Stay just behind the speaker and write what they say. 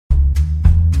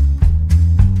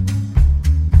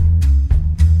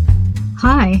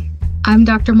Hi, I'm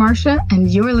Dr. Marcia, and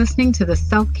you're listening to the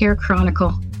Self-Care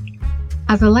Chronicle.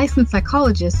 As a licensed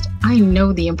psychologist, I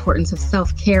know the importance of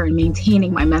self-care in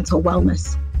maintaining my mental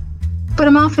wellness. But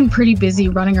I'm often pretty busy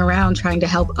running around trying to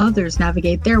help others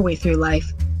navigate their way through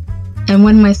life. And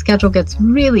when my schedule gets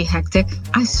really hectic,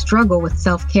 I struggle with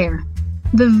self-care.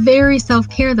 The very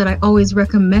self-care that I always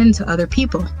recommend to other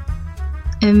people.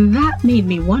 And that made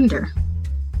me wonder,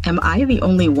 am I the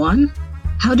only one?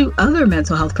 How do other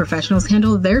mental health professionals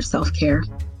handle their self-care?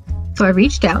 So I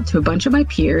reached out to a bunch of my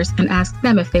peers and asked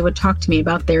them if they would talk to me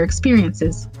about their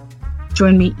experiences.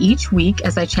 Join me each week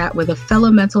as I chat with a fellow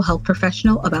mental health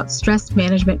professional about stress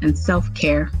management and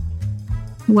self-care.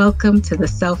 Welcome to the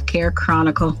Self-Care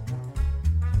Chronicle.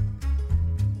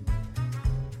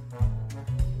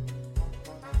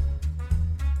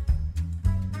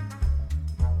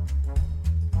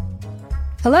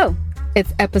 Hello,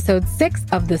 it's episode 6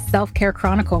 of the Self-Care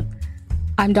Chronicle.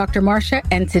 I'm Dr. Marcia,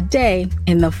 and today,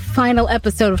 in the final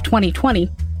episode of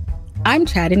 2020, I'm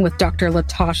chatting with Dr.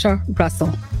 LaTasha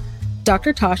Russell.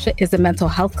 Dr. Tasha is a mental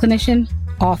health clinician,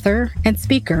 author, and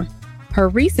speaker. Her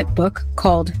recent book,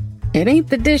 called It Ain't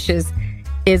the Dishes,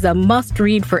 is a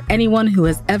must-read for anyone who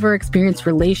has ever experienced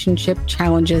relationship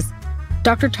challenges.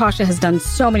 Dr. Tasha has done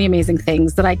so many amazing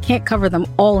things that I can't cover them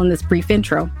all in this brief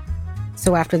intro.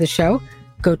 So after the show,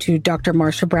 go to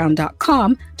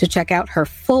drmarciabrown.com to check out her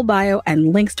full bio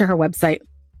and links to her website.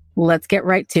 Let's get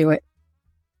right to it.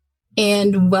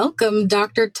 And welcome,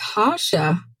 Dr.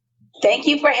 Tasha. Thank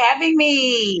you for having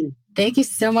me. Thank you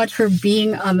so much for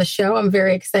being on the show. I'm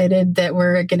very excited that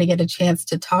we're going to get a chance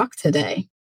to talk today.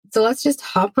 So let's just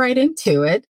hop right into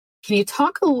it. Can you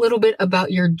talk a little bit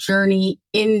about your journey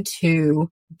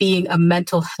into being a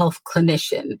mental health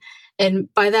clinician?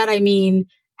 And by that, I mean,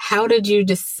 how did you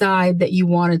decide that you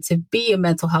wanted to be a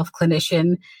mental health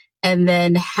clinician? And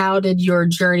then how did your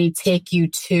journey take you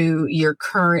to your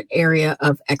current area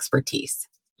of expertise?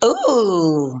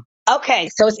 Ooh, okay.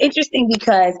 So it's interesting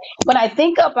because when I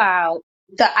think about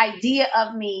the idea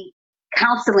of me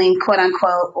counseling, quote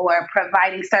unquote, or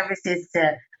providing services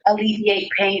to alleviate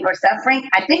pain or suffering,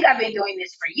 I think I've been doing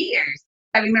this for years.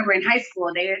 I remember in high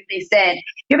school, they said,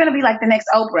 you're going to be like the next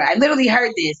Oprah. I literally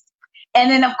heard this. And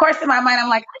then, of course, in my mind, I'm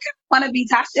like, I want to be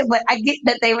Tasha, but I get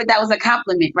that that was a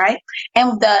compliment, right?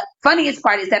 And the funniest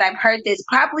part is that I've heard this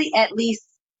probably at least,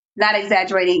 not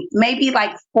exaggerating, maybe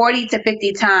like 40 to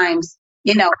 50 times,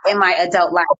 in my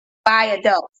adult life by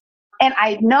adults. And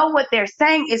I know what they're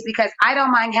saying is because I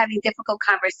don't mind having difficult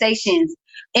conversations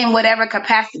in whatever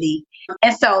capacity.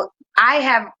 And so I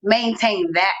have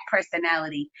maintained that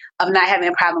personality of not having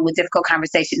a problem with difficult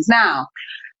conversations. Now,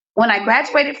 when I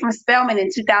graduated from Spelman in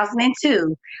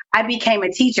 2002, I became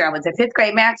a teacher. I was a 5th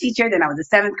grade math teacher, then I was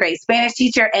a 7th grade Spanish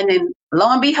teacher, and then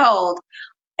lo and behold,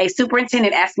 a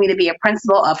superintendent asked me to be a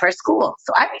principal of her school.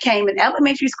 So I became an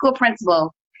elementary school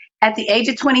principal at the age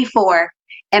of 24,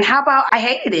 and how about I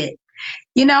hated it?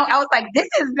 I was like, this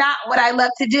is not what I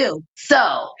love to do.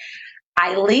 So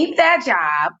I leave that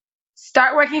job,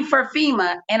 start working for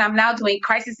FEMA, and I'm now doing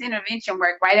crisis intervention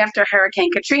work right after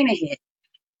Hurricane Katrina hit.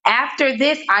 After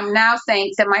this, I'm now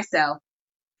saying to myself,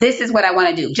 this is what I want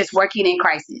to do, just working in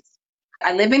crisis.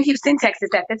 I live in Houston, Texas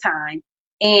at the time,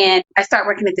 and I started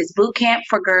working at this boot camp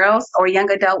for girls or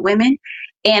young adult women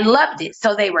and loved it.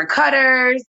 So they were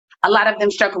cutters. A lot of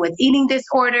them struggle with eating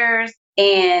disorders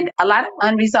and a lot of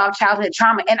unresolved childhood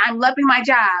trauma. And I'm loving my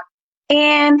job.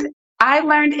 And I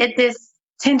learned at this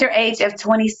tender age of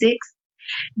 26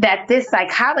 that this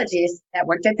psychologist that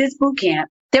worked at this boot camp,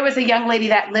 there was a young lady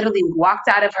that literally walked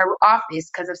out of her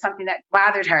office because of something that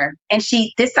bothered her. And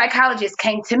this psychologist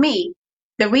came to me,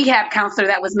 the rehab counselor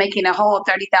that was making a whole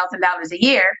 $30,000 a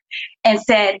year, and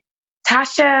said,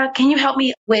 Tasha, can you help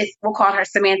me with, we'll call her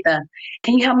Samantha.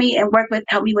 Can you help me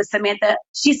with Samantha?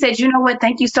 She said, you know what?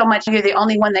 Thank you so much. You're the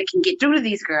only one that can get through to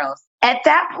these girls. At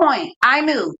that point, I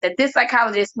knew that this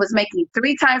psychologist was making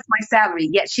 3 times my salary,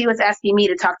 yet she was asking me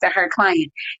to talk to her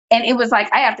client. And it was like,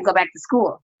 I have to go back to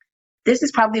school. This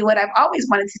is probably what I've always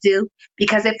wanted to do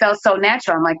because it felt so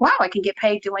natural. I'm like, wow, I can get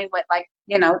paid doing what,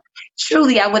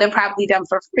 truly I would have probably done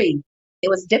for free. It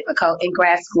was difficult in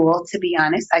grad school, to be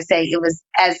honest. I say it was,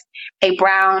 as a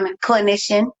brown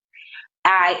clinician,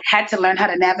 I had to learn how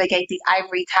to navigate the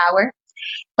ivory tower.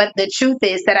 But the truth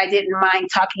is that I didn't mind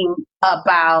talking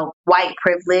about white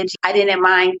privilege. I didn't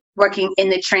mind working in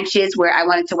the trenches where I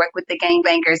wanted to work with the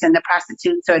gangbangers and the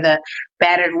prostitutes or the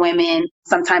battered women.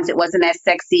 Sometimes it wasn't as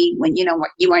sexy when,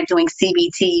 you weren't doing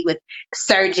CBT with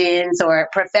surgeons or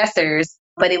professors.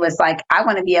 But it was like, I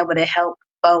want to be able to help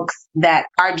folks that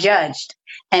are judged.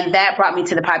 And that brought me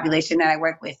to the population that I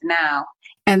work with now.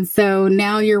 And so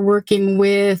now you're working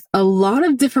with a lot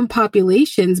of different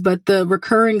populations, but the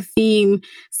recurring theme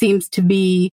seems to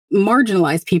be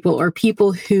marginalized people or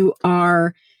people who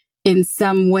are in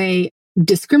some way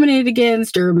discriminated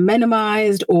against or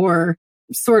minimized or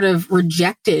sort of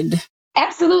rejected.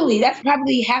 Absolutely. That's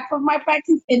probably half of my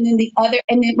practice. And then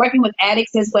and then working with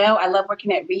addicts as well. I love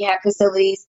working at rehab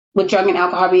facilities, with drug and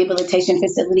alcohol rehabilitation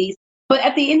facilities. But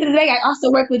at the end of the day, I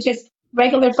also work with just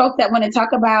regular folks that want to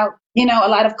talk about, a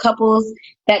lot of couples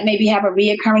that maybe have a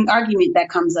reoccurring argument that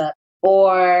comes up,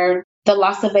 or the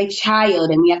loss of a child,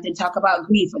 and we have to talk about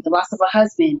grief, or the loss of a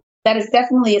husband. That is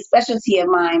definitely a specialty of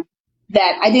mine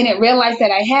that I didn't realize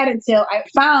that I had until I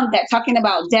found that talking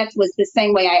about death was the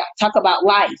same way I talk about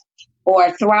life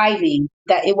or thriving,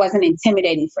 that it wasn't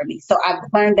intimidating for me. So I've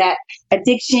learned that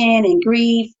addiction and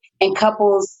grief and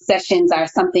couples sessions are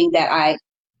something that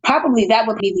that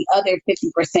would be the other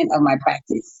 50% of my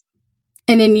practice.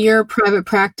 And in your private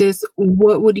practice,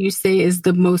 what would you say is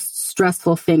the most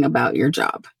stressful thing about your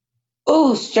job?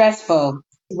 Oh, stressful.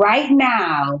 Right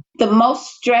now, the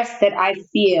most stress that I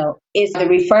feel is the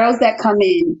referrals that come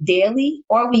in daily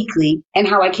or weekly and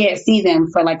how I can't see them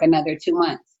for like another 2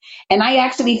 months. And I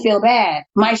actually feel bad.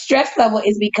 My stress level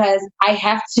is because I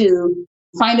have to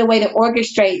find a way to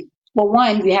orchestrate. Well,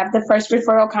 one, you have the first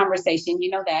referral conversation,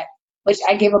 that, which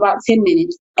I give about 10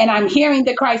 minutes. And I'm hearing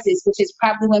the crisis, which is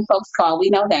probably when folks call. We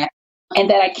know that. And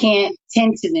that I can't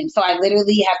tend to them. So I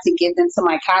literally have to give them to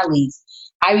my colleagues.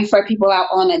 I refer people out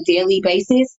on a daily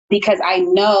basis because I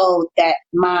know that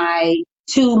my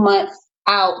 2 months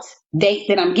out date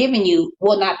that I'm giving you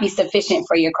will not be sufficient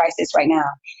for your crisis right now.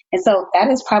 And so that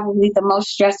is probably the most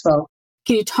stressful.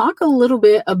 Can you talk a little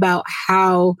bit about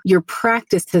how your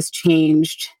practice has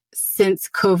changed since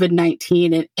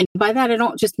COVID-19? And by that, I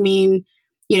don't just mean,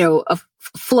 a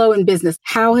flow in business.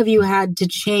 How have you had to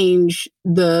change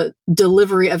the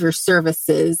delivery of your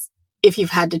services, if you've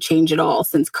had to change it all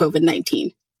since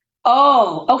COVID-19?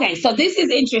 Oh, okay. So this is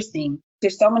interesting.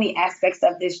 There's so many aspects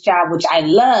of this job, which I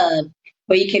love,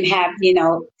 where you can have,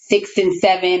 6 and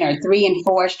 7 or 3 and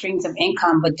 4 streams of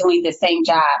income, but doing the same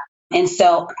job. And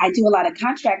so I do a lot of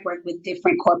contract work with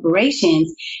different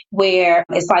corporations where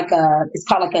it's called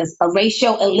like a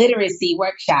racial illiteracy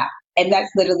workshop. And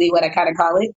that's literally what I kind of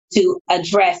call it, to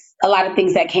address a lot of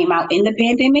things that came out in the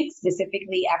pandemic,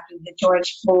 specifically after the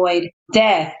George Floyd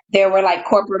death. There were like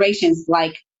corporations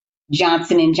like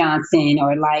Johnson & Johnson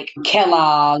or like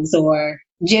Kellogg's or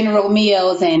General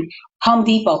Mills and Home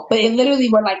Depot. But it literally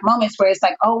were like moments where it's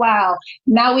like, oh, wow,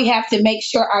 now we have to make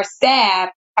sure our staff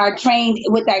are trained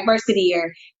with diversity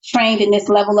or trained in this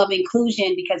level of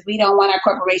inclusion because we don't want our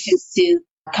corporations to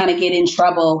kind of get in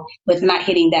trouble with not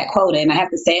hitting that quota. And I have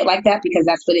to say it like that because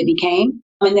that's what it became.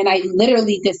 And then I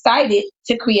literally decided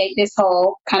to create this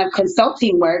whole kind of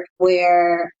consulting work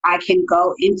where I can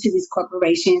go into these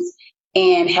corporations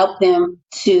and help them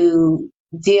to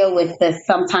deal with the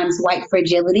sometimes white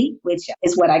fragility, which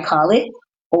is what I call it,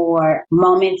 or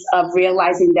moments of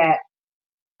realizing that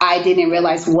I didn't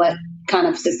realize what kind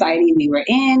of society we were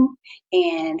in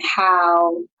and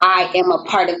how I am a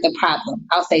part of the problem.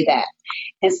 I'll say that.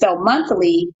 And so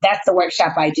monthly, that's the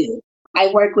workshop I do.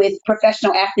 I work with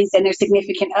professional athletes and their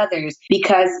significant others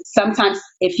because sometimes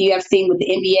if you have seen with the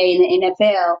NBA and the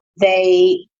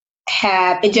NFL,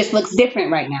 it just looks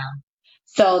different right now.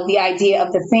 So the idea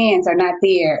of the fans are not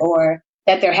there or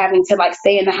that they're having to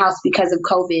stay in the house because of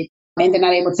COVID and they're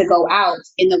not able to go out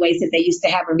in the ways that they used to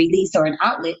have a release or an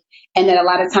outlet. And that a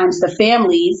lot of times the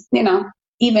families,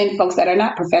 even folks that are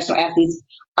not professional athletes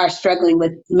are struggling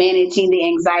with managing the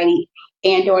anxiety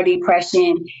and or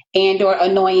depression and or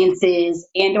annoyances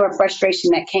and or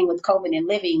frustration that came with COVID and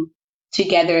living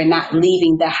together and not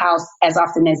leaving the house as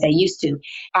often as they used to.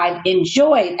 I've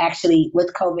enjoyed actually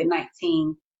with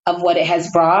COVID-19 of what it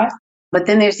has brought. But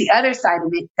then there's the other side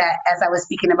of it that, as I was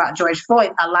speaking about George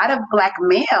Floyd, a lot of Black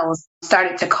males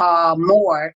started to call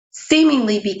more,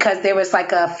 seemingly because there was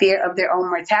like a fear of their own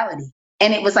mortality.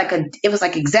 And it was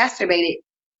like exacerbated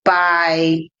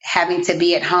by having to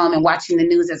be at home and watching the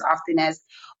news as often as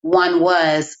one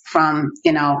was from,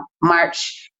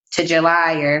 March to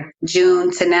July or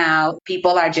June to now.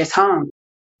 People are just home.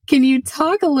 Can you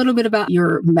talk a little bit about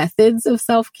your methods of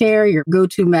self-care, your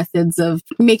go-to methods of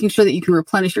making sure that you can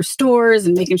replenish your stores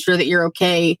and making sure that you're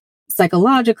okay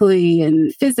psychologically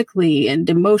and physically and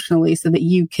emotionally so that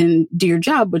you can do your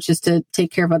job, which is to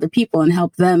take care of other people and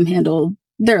help them handle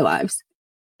their lives?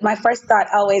 My first thought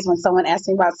always when someone asks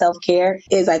me about self-care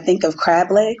is I think of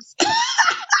crab legs.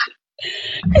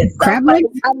 Crab legs?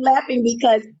 I'm laughing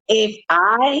because if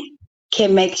I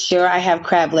can make sure I have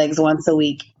crab legs once a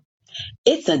week,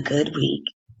 it's a good week.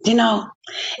 You know,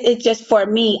 it's just for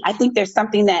me, I think there's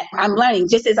something that I'm learning,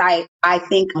 just as I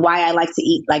think why I like to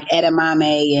eat like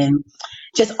edamame and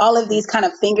just all of these kind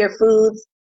of finger foods.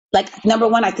 Like, number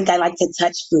one, I think I like to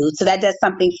touch food. So that does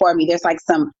something for me. There's like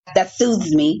some that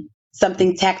soothes me,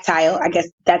 something tactile. I guess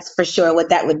that's for sure what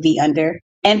that would be under.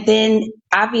 And then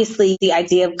obviously the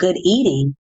idea of good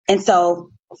eating. And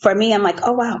so for me, I'm like,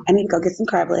 oh, wow, I need to go get some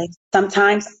crab legs.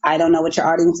 Sometimes I don't know what your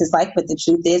audience is like, but the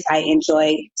truth is I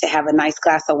enjoy to have a nice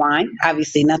glass of wine.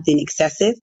 Obviously nothing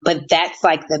excessive, but that's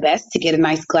like the best, to get a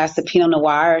nice glass of Pinot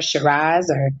Noir or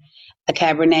Shiraz or a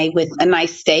Cabernet with a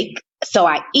nice steak. So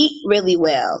I eat really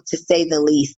well, to say the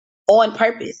least, on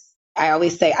purpose. I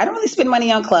always say, I don't really spend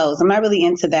money on clothes. I'm not really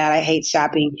into that. I hate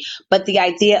shopping. But the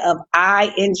idea of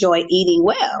I enjoy eating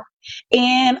well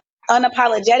and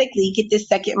unapologetically get this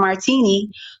second martini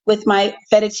with my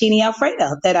fettuccine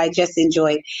Alfredo that I just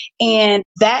enjoyed. And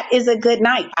that is a good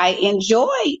night. I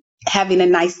enjoy having a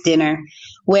nice dinner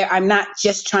where I'm not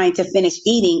just trying to finish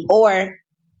eating, or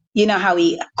you know how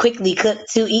we quickly cook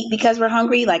to eat because we're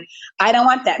hungry. Like, I don't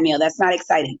want that meal. That's not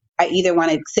exciting. I either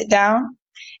want to sit down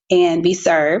and be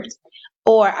served,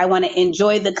 or I want to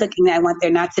enjoy the cooking. I want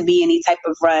there not to be any type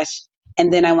of rush.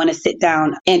 And then I want to sit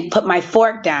down and put my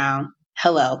fork down.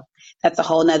 Hello. That's a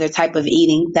whole nother type of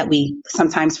eating that we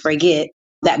sometimes forget.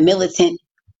 That militant,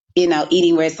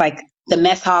 eating where it's like the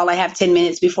mess hall. I have 10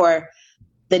 minutes before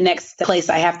the next place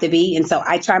I have to be. And so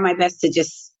I try my best to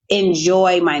just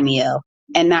enjoy my meal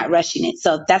and not rushing it.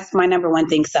 So that's my number one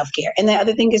thing, self-care. And the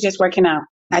other thing is just working out.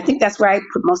 I think that's where I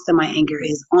put most of my anger,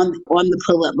 is on the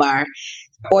pull-up bar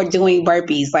or doing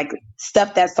burpees, like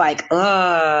stuff that's like,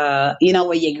 where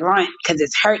you grunt because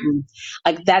it's hurting.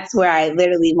 Like, that's where I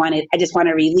literally I just want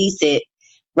to release it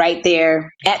right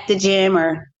there at the gym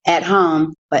or at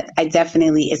home. But it's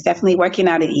definitely working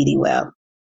out and eating well.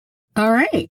 All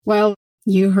right. Well,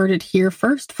 you heard it here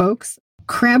first, folks.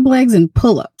 Crab legs and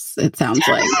pull-ups, it sounds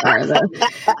like, are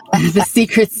the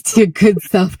secrets to good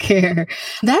self-care.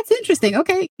 That's interesting.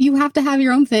 Okay, you have to have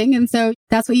your own thing. And so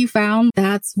that's what you found.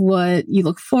 That's what you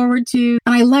look forward to.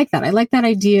 And I like that. I like that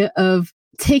idea of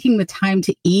taking the time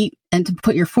to eat and to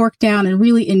put your fork down and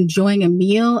really enjoying a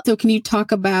meal. So can you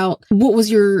talk about what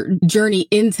was your journey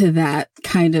into that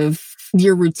kind of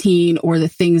your routine, or the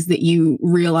things that you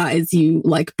realize you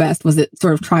like best? Was it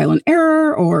sort of trial and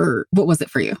error, or what was it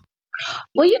for you?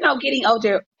 Well, getting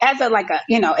older, as an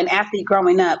athlete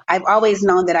growing up, I've always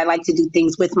known that I like to do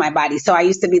things with my body. So I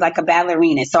used to be like a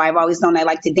ballerina. So I've always known I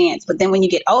like to dance. But then when you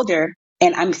get older,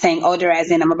 and I'm saying older as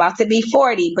in I'm about to be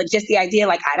 40, but just the idea,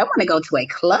 like, I don't want to go to a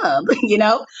club,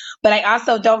 but I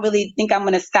also don't really think I'm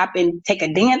going to stop and take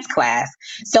a dance class.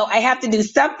 So I have to do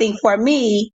something. For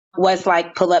me, was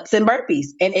like pull-ups and burpees.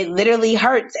 And it literally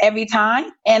hurts every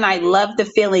time. And I love the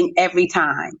feeling every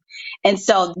time. And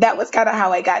so that was kind of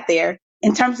how I got there.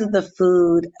 In terms of the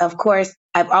food, of course,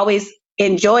 I've always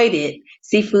enjoyed it.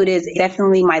 Seafood is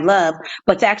definitely my love,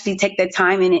 but to actually take the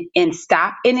time and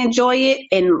stop and enjoy it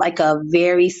in like a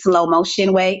very slow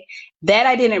motion way, that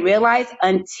I didn't realize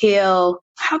until,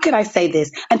 how could I say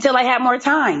this? Until I had more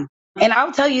time. And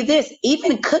I'll tell you this,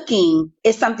 even cooking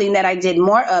is something that I did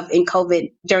more of in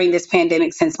COVID during this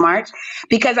pandemic since March,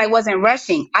 because I wasn't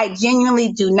rushing. I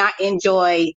genuinely do not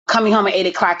enjoy coming home at 8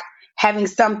 o'clock, having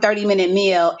some 30-minute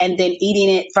meal and then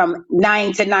eating it from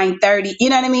 9 to 9:30. You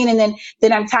know what I mean? And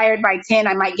then I'm tired by 10.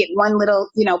 I might get one little,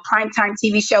 primetime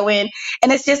TV show in.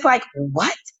 And it's just like,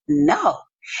 what? No.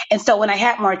 And so when I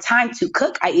had more time to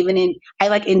cook, I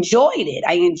enjoyed it.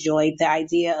 I enjoyed the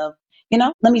idea of,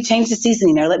 let me change the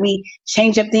seasoning, or let me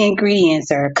change up the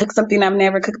ingredients, or cook something I've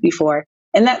never cooked before.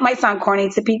 And that might sound corny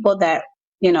to people that,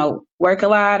 work a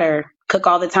lot or cook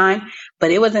all the time,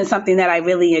 but it wasn't something that I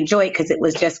really enjoyed, because it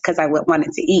was just because I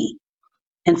wanted to eat.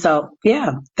 And so,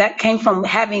 yeah, that came from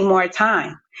having more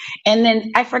time. And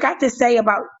then I forgot to say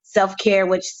about self-care,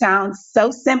 which sounds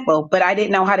so simple, but I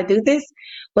didn't know how to do this,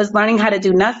 was learning how to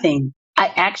do nothing.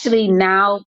 I actually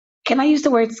now, can I use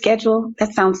the word schedule?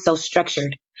 That sounds so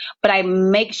structured. But I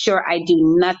make sure I do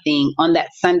nothing on that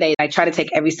Sunday. I try to take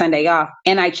every Sunday off,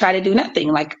 and I try to do nothing.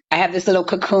 Like, I have this little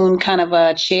cocoon kind of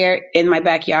a chair in my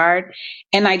backyard,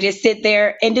 and I just sit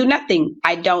there and do nothing.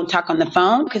 I don't talk on the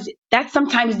phone, because that's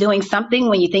sometimes doing something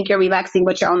when you think you're relaxing,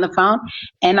 but you're on the phone.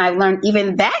 And I've learned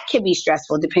even that can be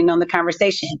stressful depending on the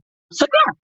conversation. So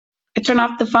yeah, I turn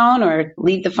off the phone or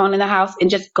leave the phone in the house and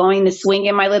just going to swing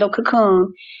in my little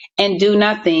cocoon and do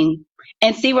nothing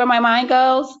and see where my mind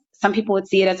goes. Some people would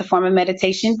see it as a form of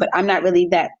meditation, but I'm not really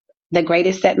the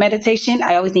greatest at meditation.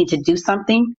 I always need to do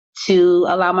something to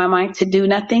allow my mind to do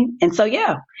nothing. And so,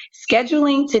 yeah,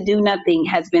 scheduling to do nothing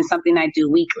has been something I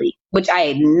do weekly, which I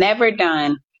had never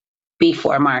done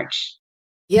before March.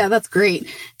 Yeah, that's great.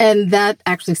 And that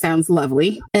actually sounds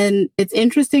lovely. And it's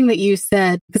interesting that you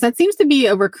said, because that seems to be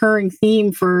a recurring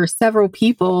theme for several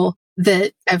people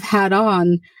that I've had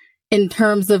on in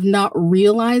terms of not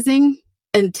realizing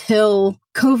until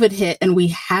COVID hit and we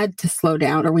had to slow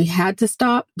down or we had to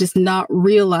stop, just not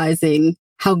realizing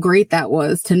how great that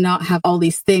was to not have all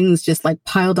these things just like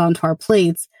piled onto our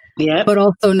plates. Yeah. But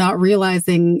also not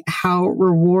realizing how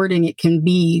rewarding it can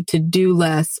be to do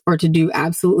less or to do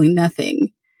absolutely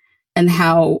nothing and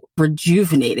how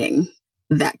rejuvenating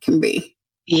that can be.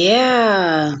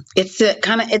 Yeah. It's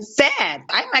sad.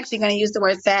 I'm actually going to use the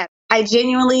word sad. I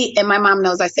genuinely, and my mom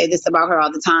knows I say this about her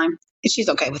all the time, and she's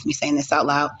okay with me saying this out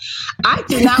loud. I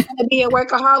do not want to be a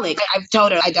workaholic. I've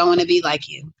told her I don't want to be like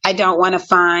you. I don't want to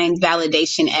find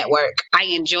validation at work. I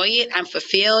enjoy it. I'm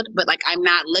fulfilled, but like I'm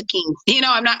not looking,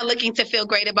 I'm not looking to feel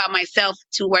great about myself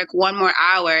to work one more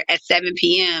hour at 7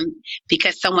 p.m.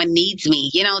 because someone needs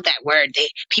me. That word,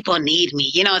 people need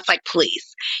me. It's like,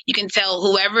 please, you can tell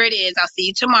whoever it is, I'll see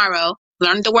you tomorrow.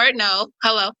 Learn the word no.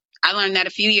 Hello. I learned that a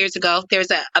few years ago.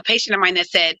 There's a patient of mine that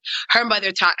said her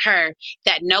mother taught her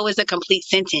that no is a complete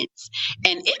sentence.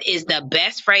 And it is the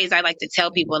best phrase I like to tell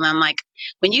people. And I'm like,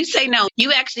 when you say no,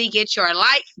 you actually get your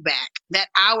life back, that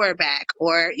hour back,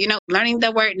 or, learning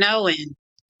the word no and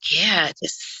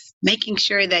just making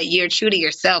sure that you're true to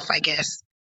yourself, I guess.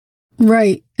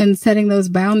 Right. And setting those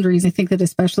boundaries. I think that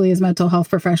especially as mental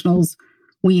health professionals,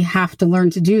 we have to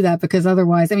learn to do that because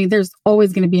otherwise, there's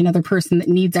always going to be another person that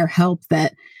needs our help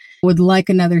that would like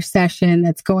another session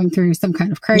that's going through some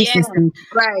kind of crisis. Yeah, and,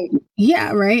 right.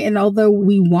 Yeah, right. And although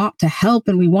we want to help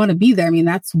and we want to be there,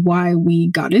 that's why we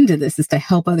got into this is to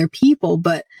help other people.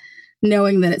 But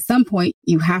knowing that at some point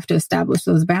you have to establish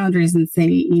those boundaries and say,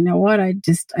 you know what, I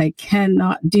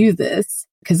cannot do this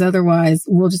because otherwise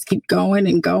we'll just keep going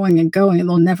and going and going and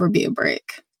there'll never be a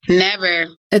break. Never.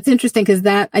 It's interesting because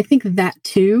I think that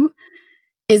too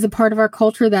is a part of our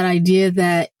culture, that idea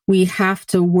that we have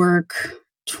to work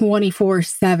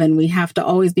 24/7. We have to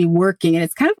always be working. And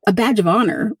it's kind of a badge of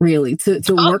honor, really, to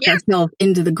work ourselves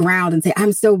into the ground and say,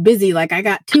 I'm so busy. Like I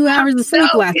got 2 hours of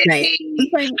sleep last night.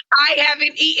 Like, I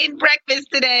haven't eaten breakfast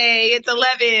today. It's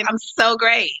 11. I'm so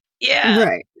great.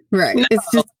 Yeah. Right. No.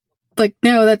 It's just like,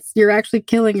 no, you're actually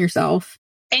killing yourself.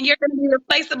 And you're going to be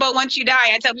replaceable once you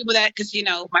die. I tell people that because,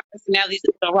 my personality is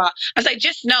so raw. I was like,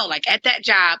 just know, like at that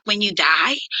job, when you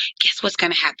die, guess what's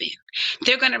going to happen?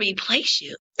 They're going to replace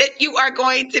you. That you are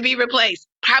going to be replaced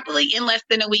probably in less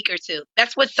than a week or two.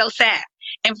 That's what's so sad.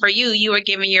 And for you, you were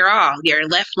giving your all, your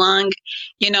left lung,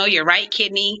 your right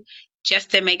kidney,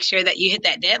 just to make sure that you hit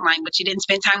that deadline, but you didn't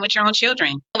spend time with your own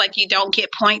children. Like you don't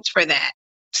get points for that.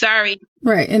 Sorry.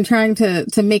 Right. And trying to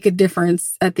make a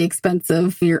difference at the expense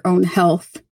of your own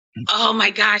health. Oh my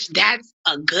gosh, that's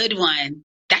a good one.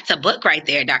 That's a book right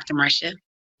there, Dr. Marcia.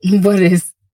 What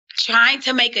is? Trying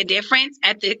to make a difference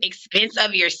at the expense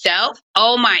of yourself.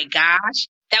 Oh my gosh.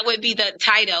 That would be the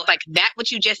title. Like that, what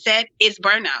you just said is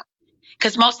burnout.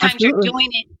 Because most times Absolutely. You're doing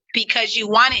it because you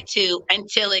want it to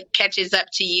until it catches up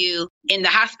to you in the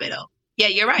hospital. Yeah,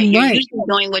 you're right. You're usually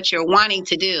doing what you're wanting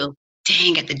to do.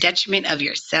 Dang, at the detriment of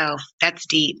yourself. That's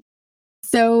deep.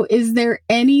 So is there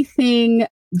anything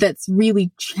that's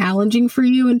really challenging for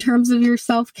you in terms of your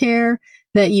self-care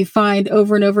that you find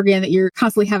over and over again that you're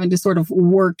constantly having to sort of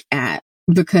work at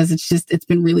because it's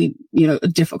been really,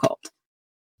 difficult?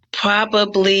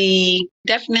 Probably,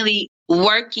 definitely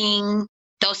working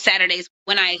those Saturdays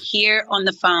when I hear on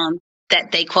the phone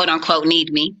that they quote unquote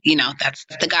need me. That's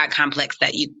the God complex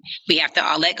that we have to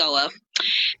all let go of,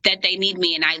 that they need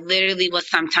me. And I literally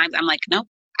sometimes I'm like, no,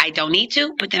 I don't need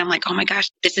to. But then I'm like, oh my gosh,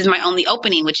 this is my only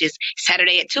opening, which is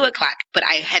Saturday at 2:00. But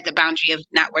I had the boundary of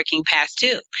not working past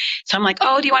 2. So I'm like,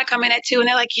 oh, do you want to come in at 2? And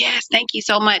they're like, yes, thank you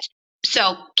so much.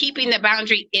 So keeping the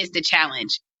boundary is the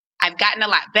challenge. I've gotten a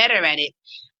lot better at it,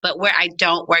 but where I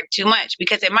don't work too much,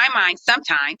 because in my mind,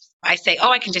 sometimes I say,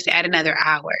 oh, I can just add another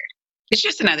hour. It's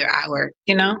just another hour,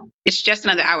 it's just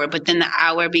another hour. But then the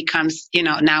hour becomes,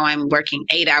 now I'm working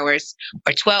 8 hours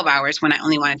or 12 hours when I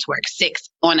only wanted to work 6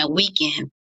 on a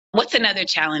weekend. What's another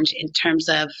challenge in terms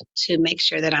of to make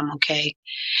sure that I'm okay?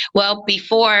 Well,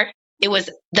 before it was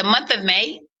the month of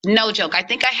May, no joke. I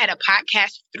think I had a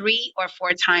podcast 3 or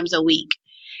 4 times a week.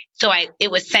 So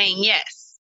it was saying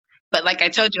yes. But like I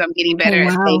told you, I'm getting better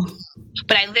at saying.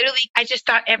 But I just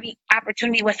thought every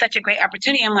opportunity was such a great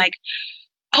opportunity. I'm like,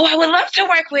 oh, I would love to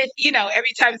work with,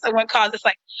 every time someone calls, it's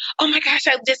like, oh my gosh,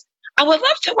 I would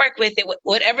love to work with it.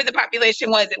 Whatever the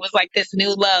population was, it was like this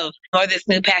new love or this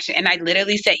new passion. And I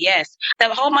literally said yes.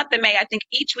 The whole month of May, I think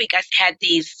each week I had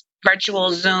these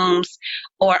virtual Zooms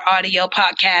or audio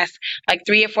podcasts like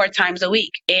 3 or 4 times a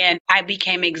week. And I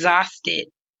became exhausted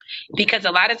because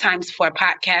a lot of times for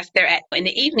podcasts, they're in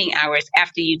the evening hours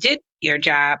after you did your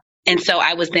job. And so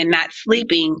I was then not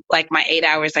sleeping like my 8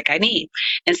 hours like I need.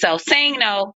 And so saying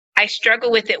no, I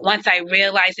struggle with it once I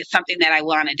realize it's something that I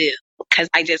want to do, because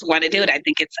I just want to do it. I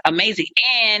think it's amazing.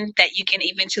 And that you can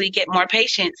eventually get more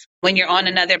patients when you're on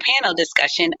another panel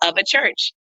discussion of a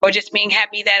church, or just being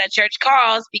happy that a church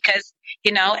calls because,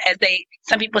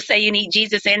 some people say you need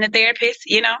Jesus and the therapist,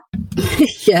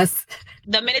 Yes.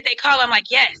 The minute they call, I'm like,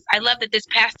 yes, I love that this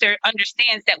pastor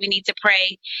understands that we need to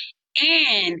pray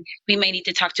and we may need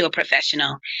to talk to a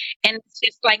professional. And it's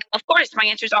just like, of course, my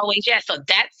answer is always yes. So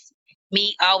that's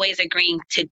me always agreeing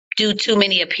to do too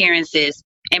many appearances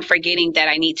and forgetting that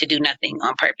I need to do nothing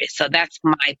on purpose. So that's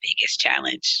my biggest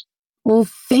challenge. Well,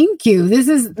 thank you. This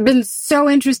has been so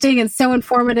interesting and so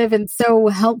informative and so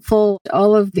helpful.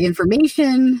 All of the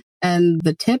information and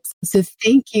the tips. So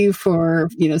thank you for,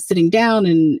 sitting down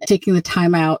and taking the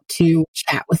time out to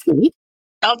chat with me.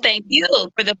 Oh, thank you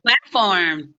for the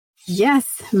platform.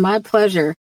 Yes, my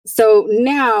pleasure. So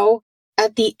now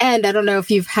at the end, I don't know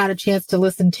if you've had a chance to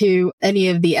listen to any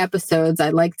of the episodes.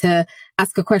 I'd like to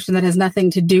ask a question that has nothing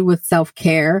to do with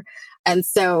self-care. And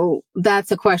so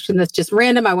that's a question that's just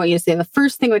random. I want you to say the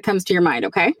first thing that comes to your mind,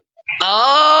 okay?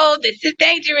 Oh, this is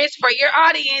dangerous for your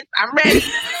audience. I'm ready.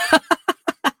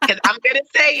 Because I'm going to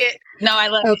say it. No, I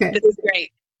love it. This is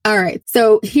great. All right.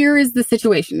 So here is the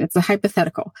situation. It's a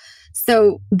hypothetical.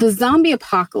 So the zombie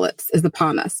apocalypse is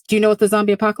upon us. Do you know what the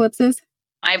zombie apocalypse is?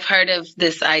 I've heard of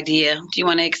this idea. Do you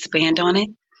want to expand on it?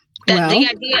 The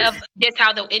idea of just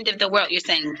how the end of the world, you're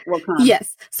saying, will come.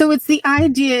 Yes. So it's the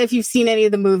idea, if you've seen any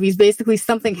of the movies, basically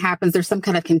something happens. There's some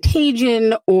kind of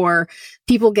contagion or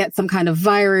people get some kind of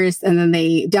virus and then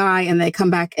they die and they come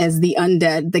back as the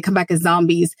undead. They come back as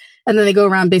zombies and then they go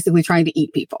around basically trying to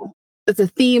eat people. It's a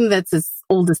theme that's as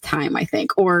old as time, I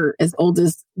think, or as old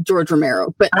as George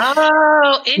Romero. But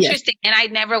interesting. Yes. And I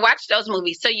never watched those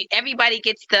movies. So everybody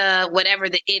gets the whatever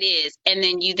it is, and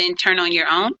then you then turn on your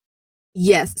own?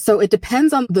 Yes. So it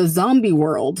depends on the zombie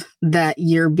world that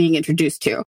you're being introduced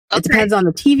to. Okay. It depends on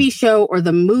the TV show or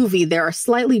the movie. There are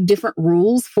slightly different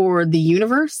rules for the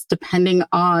universe, depending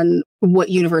on what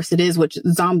universe it is, which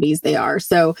zombies they are.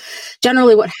 So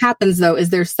generally what happens, though, is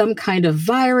there's some kind of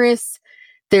virus,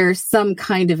 there's some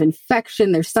kind of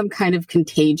infection, there's some kind of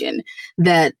contagion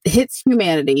that hits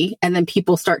humanity, and then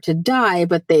people start to die,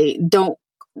 but they don't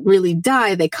really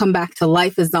die. They come back to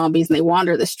life as zombies and they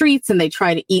wander the streets and they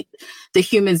try to eat the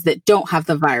humans that don't have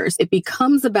the virus. It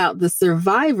becomes about the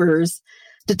survivors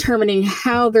determining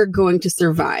how they're going to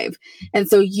survive. And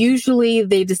so usually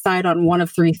they decide on one of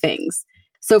three things.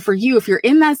 So for you, if you're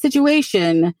in that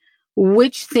situation,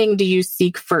 which thing do you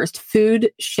seek first?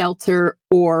 Food, shelter,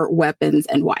 or weapons,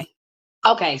 and why?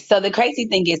 Okay, so the crazy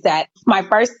thing is that my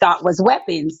first thought was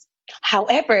weapons.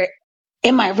 However,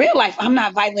 in my real life, I'm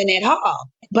not violent at all.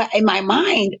 But in my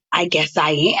mind, I guess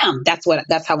I am. That's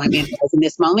how my mental is in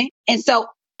this moment. And so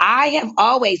I have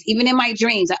always, even in my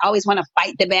dreams, I always want to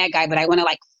fight the bad guy, but I want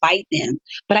to fight them.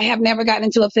 But I have never gotten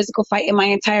into a physical fight in my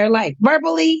entire life.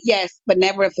 Verbally, yes, but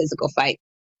never a physical fight.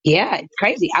 Yeah, it's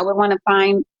crazy. I would want to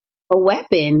find a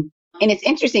weapon. And it's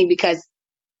interesting because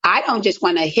I don't just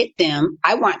want to hit them.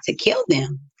 I want to kill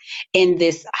them in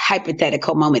this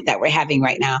hypothetical moment that we're having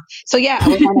right now. So yeah, I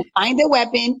would want to find a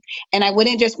weapon, and I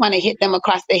wouldn't just want to hit them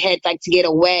across the head to get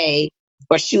away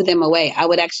or shoo them away. I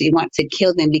would actually want to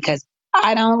kill them because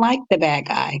I don't like the bad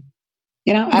guy.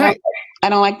 I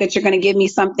don't like that you're going to give me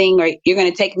something or you're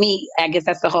going to take me. I guess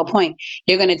that's the whole point.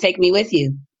 You're going to take me with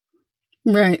you.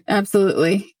 Right.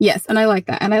 Absolutely. Yes. And I like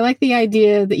that. And I like the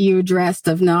idea that you addressed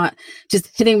of not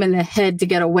just hitting them in the head to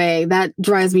get away. That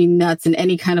drives me nuts in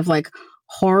any kind of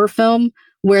horror film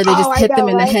where they just hit them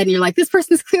in the head and you're like, this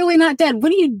person's clearly not dead.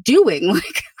 What are you doing?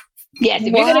 Yes,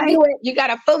 if you're going to do it, you got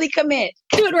to fully commit.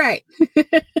 Do it right.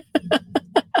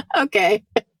 Okay.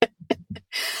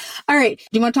 All right.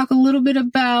 Do you want to talk a little bit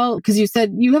about, because you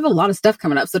said you have a lot of stuff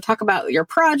coming up. So talk about your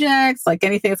projects,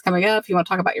 anything that's coming up. If you want to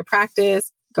talk about your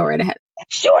practice, go right ahead.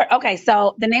 Sure. Okay.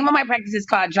 So the name of my practice is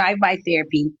called Drive-By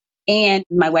Therapy. And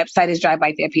my website is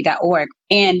drivebytherapy.org.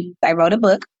 And I wrote a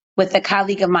book with a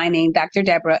colleague of mine named Dr.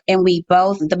 Deborah. And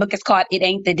the book is called It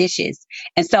Ain't the Dishes.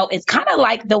 And so it's kind of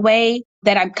like the way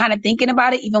that I'm kind of thinking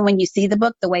about it, even when you see the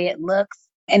book, the way it looks,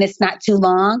 and it's not too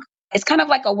long. It's kind of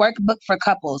like a workbook for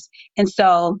couples. And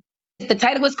so the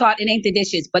title was called It Ain't the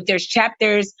Dishes, but there's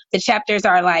chapters. The chapters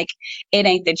are it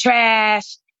ain't the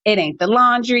trash. It ain't the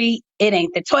laundry. It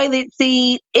ain't the toilet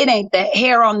seat. It ain't the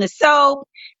hair on the soap.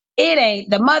 It ain't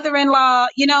the mother-in-law,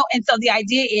 And so the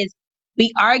idea is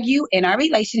we argue in our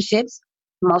relationships.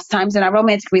 most times in our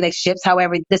romantic relationships.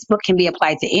 However, this book can be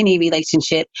applied to any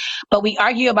relationship, but we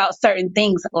argue about certain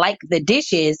things like the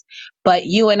dishes. But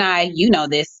you and I, you know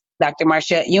this, Dr.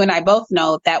 Marsha, you and I both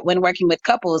know that when working with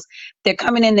couples, they're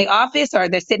coming in the office or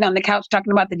they're sitting on the couch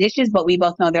talking about the dishes, but we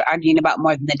both know they're arguing about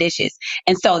more than the dishes.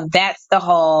 And so that's the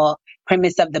whole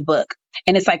premise of the book.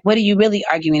 And it's like, what are you really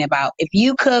arguing about? If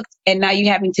you cooked and now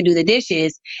you're having to do the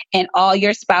dishes and all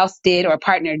your spouse did or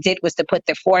partner did was to put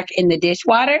the fork in the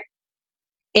dishwater,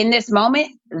 in this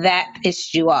moment, that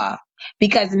pissed you off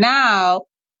because now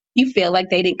you feel like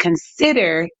they didn't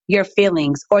consider your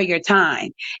feelings or your time.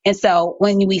 And so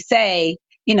when we say,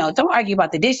 don't argue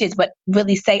about the dishes, but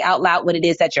really say out loud what it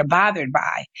is that you're bothered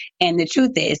by. And the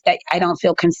truth is that I don't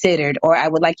feel considered, or I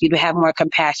would like you to have more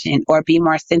compassion or be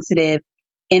more sensitive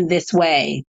in this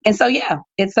way. And so, yeah,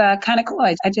 it's kind of cool.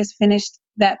 I just finished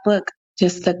that book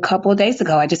just a couple of days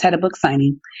ago. I just had a book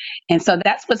signing. And so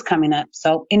that's what's coming up.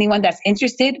 So anyone that's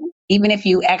interested, even if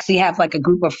you actually have like a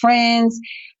group of friends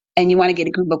and you want to get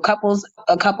a group of couples,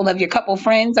 a couple of your couple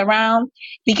friends around,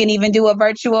 we can even do a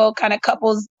virtual kind of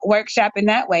couples workshop in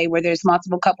that way where there's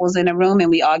multiple couples in a room and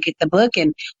we all get the book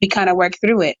and we kind of work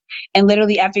through it. And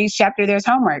literally after each chapter, there's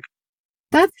homework.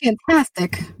 That's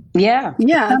fantastic. Yeah.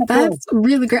 Yeah, that's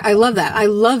really great. I love that. I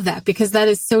love that because that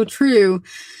is so true.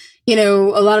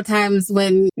 A lot of times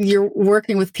when you're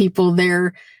working with people,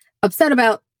 they're upset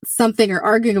about something or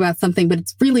arguing about something, but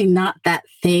it's really not that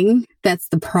thing that's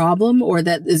the problem or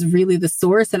that is really the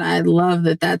source. And I love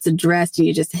that that's addressed and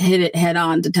you just hit it head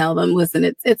on to tell them,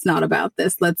 listen, it's not about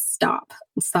this. Let's stop.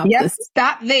 Stop this.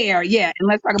 Stop there. Yeah. And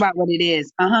let's talk about what it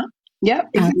is. Yep.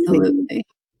 Absolutely.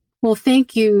 Well,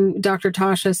 thank you, Dr.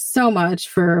 Tasha, so much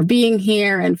for being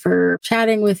here and for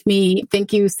chatting with me.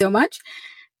 Thank you so much.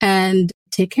 And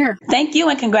take care. Thank you.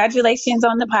 And congratulations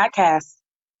on the podcast.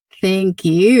 Thank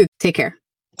you. Take care.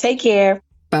 Take care.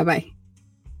 Bye-bye.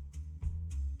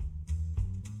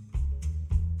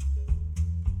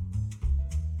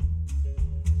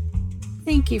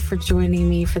 Thank you for joining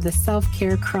me for the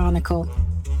Self-Care Chronicle.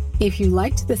 If you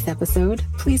liked this episode,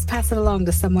 please pass it along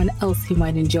to someone else who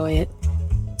might enjoy it.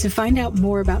 To find out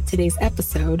more about today's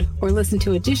episode or listen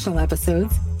to additional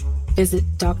episodes, visit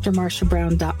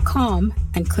drmarshabrown.com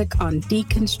and click on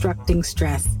Deconstructing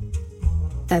Stress.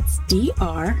 That's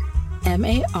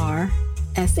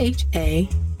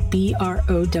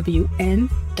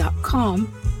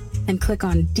drmarshabrown.com and click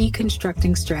on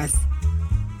Deconstructing Stress.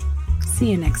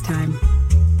 See you next time.